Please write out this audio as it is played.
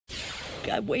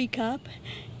I wake up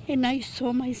and I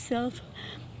saw myself,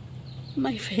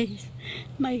 my face,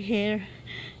 my hair,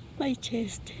 my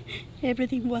chest,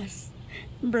 everything was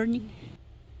burning.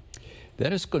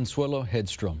 That is Consuelo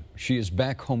Hedstrom. She is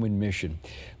back home in Mission,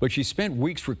 but she spent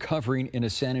weeks recovering in a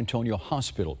San Antonio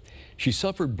hospital. She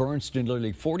suffered burns to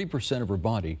nearly 40% of her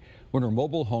body when her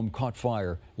mobile home caught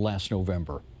fire last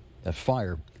November. That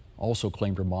fire also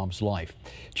claimed her mom's life.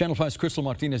 Channel 5's Crystal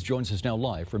Martinez joins us now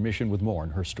live from Mission with more in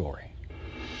her story.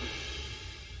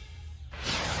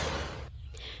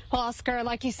 Well, Oscar,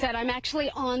 like you said, I'm actually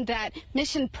on that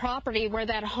Mission property where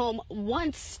that home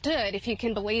once stood, if you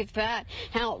can believe that.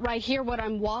 Now, right here, what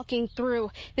I'm walking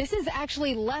through, this is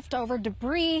actually leftover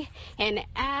debris and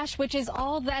ash, which is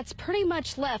all that's pretty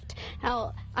much left.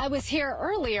 Now, I was here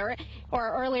earlier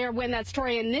when that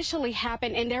story initially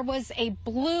happened, and there was a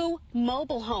blue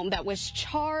mobile home that was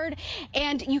charred,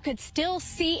 and you could still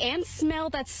see and smell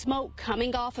that smoke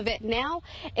coming off of it. Now,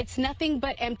 it's nothing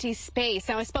but empty space.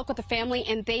 Now, I spoke with the family,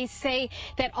 and they say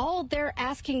that all they're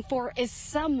asking for is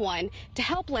someone to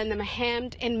help lend them a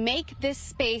hand and make this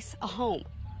space a home.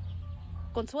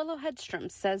 Consuelo Hedstrom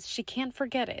says she can't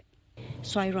forget it.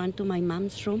 So I ran to my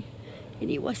mom's room, and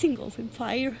it was engulfed in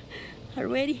fire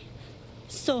already.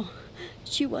 So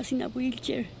she was in a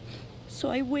wheelchair.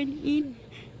 So I went in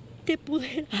to pull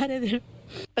her out of there.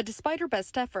 But despite her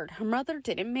best effort, her mother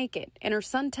didn't make it. And her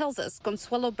son tells us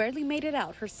Consuelo barely made it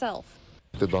out herself.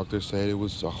 The doctor said it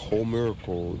was a whole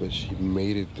miracle that she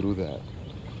made it through that.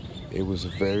 It was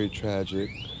very tragic.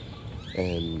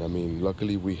 And I mean,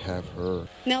 luckily we have her.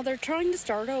 Now they're trying to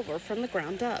start over from the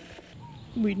ground up.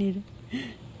 We need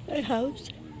a house,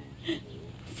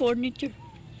 furniture,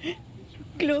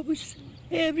 clothes,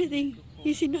 everything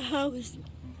is in a house.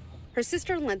 Her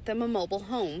sister lent them a mobile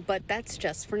home, but that's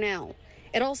just for now.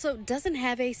 It also doesn't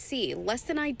have AC, less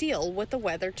than ideal with the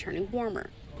weather turning warmer.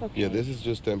 Okay. Yeah, this is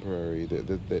just temporary.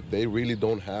 They really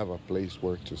don't have a place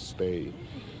where to stay.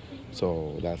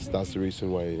 So that's the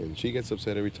reason why. And she gets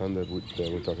upset every time that we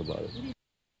talk about it.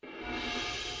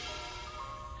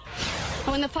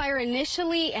 When the fire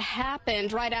initially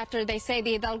happened, right after they say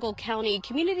the Hidalgo County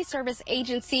Community Service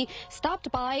Agency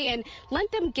stopped by and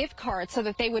lent them gift cards so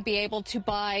that they would be able to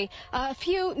buy a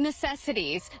few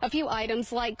necessities, a few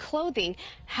items like clothing.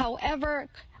 However,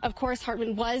 of course,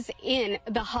 Hartman was in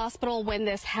the hospital when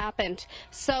this happened,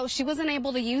 so she wasn't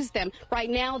able to use them. Right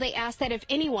now, they ask that if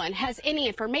anyone has any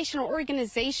information or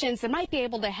organizations that might be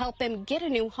able to help them get a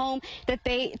new home, that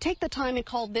they take the time and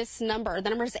call this number. The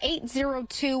number is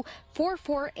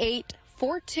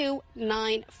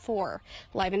 802-448-4294.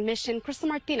 Live in Mission, Crystal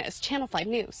Martinez, Channel 5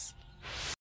 News.